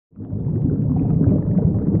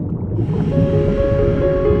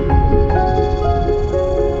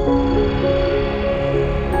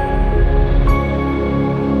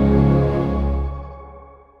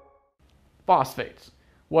Phosphates.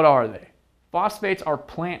 What are they? Phosphates are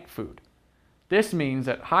plant food. This means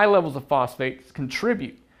that high levels of phosphates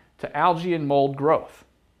contribute to algae and mold growth.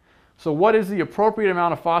 So what is the appropriate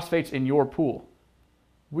amount of phosphates in your pool?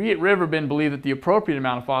 We at Riverbend believe that the appropriate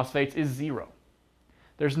amount of phosphates is 0.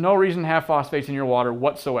 There's no reason to have phosphates in your water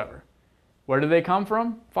whatsoever. Where do they come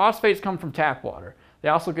from? Phosphates come from tap water. They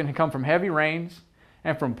also can come from heavy rains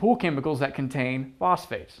and from pool chemicals that contain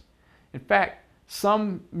phosphates. In fact,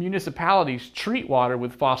 some municipalities treat water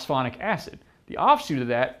with phosphonic acid. The offshoot of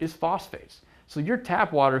that is phosphates. So your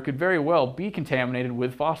tap water could very well be contaminated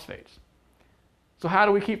with phosphates. So how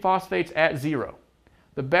do we keep phosphates at 0?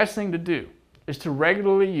 The best thing to do is to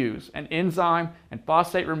regularly use an enzyme and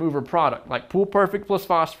phosphate remover product like Perfect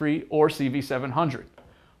PhosFree or CV-700.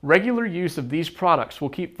 Regular use of these products will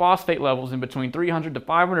keep phosphate levels in between 300 to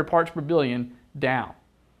 500 parts per billion down.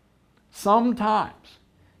 Sometimes,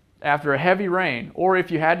 after a heavy rain, or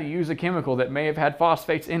if you had to use a chemical that may have had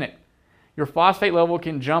phosphates in it, your phosphate level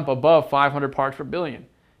can jump above 500 parts per billion.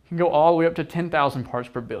 It can go all the way up to 10,000 parts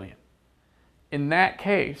per billion. In that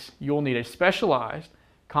case, you'll need a specialized,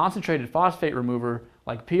 concentrated phosphate remover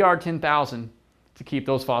like PR10000 to keep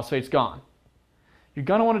those phosphates gone. You're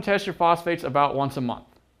going to want to test your phosphates about once a month.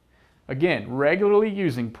 Again, regularly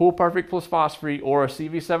using Perfect PhosFree or a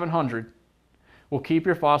CV-700 will keep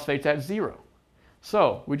your phosphates at 0.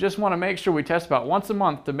 So we just want to make sure we test about once a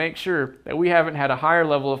month to make sure that we haven't had a higher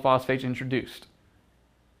level of phosphates introduced.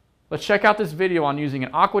 Let's check out this video on using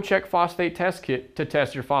an AquaCheck phosphate test kit to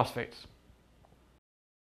test your phosphates.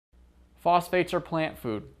 Phosphates are plant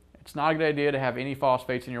food. It's not a good idea to have any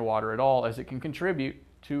phosphates in your water at all, as it can contribute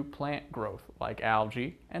to plant growth like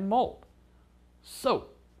algae and mold. So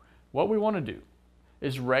what we want to do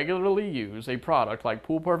is regularly use a product like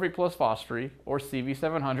Perfect PhosFree or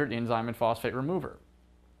CV-700 enzyme and phosphate remover.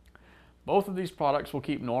 Both of these products will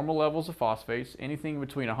keep normal levels of phosphates, anything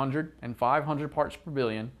between 100 and 500 parts per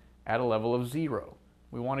billion, at a level of 0.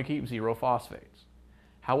 We want to keep 0 phosphates.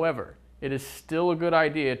 However, it is still a good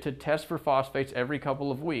idea to test for phosphates every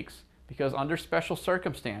couple of weeks, because under special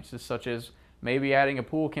circumstances, such as maybe adding a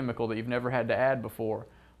pool chemical that you've never had to add before,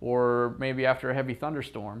 or maybe after a heavy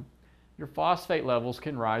thunderstorm, your phosphate levels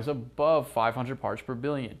can rise above 500 parts per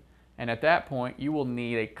billion. And at that point, you will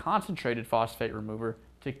need a concentrated phosphate remover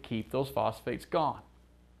to keep those phosphates gone.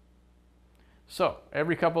 So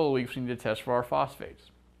every couple of weeks we need to test for our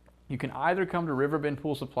phosphates. You can either come to Riverbend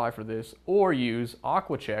Pool Supply for this or use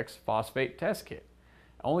AquaCheck's phosphate test kit.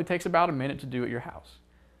 It only takes about a minute to do at your house.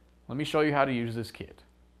 Let me show you how to use this kit.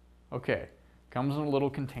 Okay, comes in a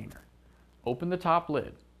little container. Open the top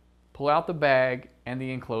lid. Pull out the bag and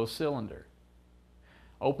the enclosed cylinder.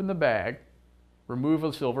 Open the bag, remove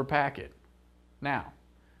a silver packet. Now,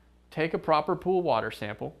 take a proper pool water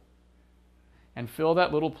sample and fill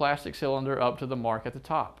that little plastic cylinder up to the mark at the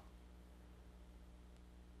top.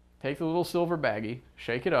 Take the little silver baggie,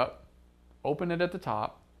 shake it up, open it at the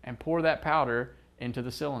top, and pour that powder into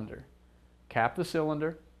the cylinder. Cap the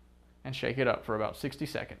cylinder and shake it up for about 60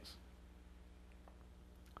 seconds.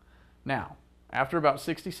 Now, after about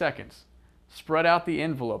 60 seconds, spread out the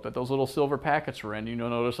envelope that those little silver packets were in. You'll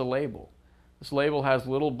notice a label. This label has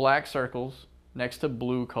little black circles next to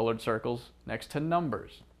blue colored circles next to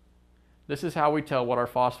numbers. This is how we tell what our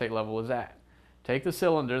phosphate level is at. Take the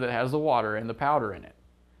cylinder that has the water and the powder in it.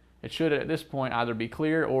 It should at this point either be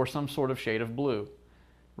clear or some sort of shade of blue.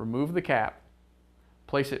 Remove the cap,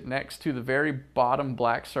 place it next to the very bottom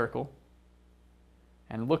black circle,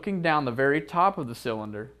 and looking down the very top of the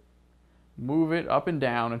cylinder, move it up and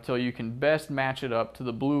down until you can best match it up to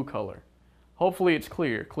the blue color. Hopefully it's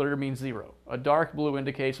clear. Clear means 0. A dark blue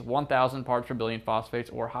indicates 1,000 parts per billion phosphates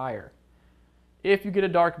or higher. If you get a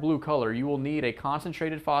dark blue color, you will need a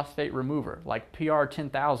concentrated phosphate remover like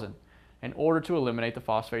PR10000 in order to eliminate the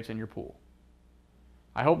phosphates in your pool.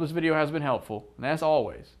 I hope this video has been helpful, and as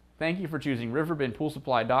always, thank you for choosing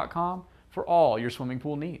riverbendpoolsupply.com for all your swimming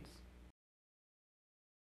pool needs.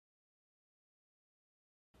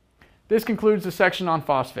 This concludes the section on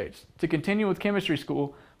phosphates. To continue with chemistry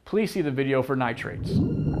school, please see the video for nitrates.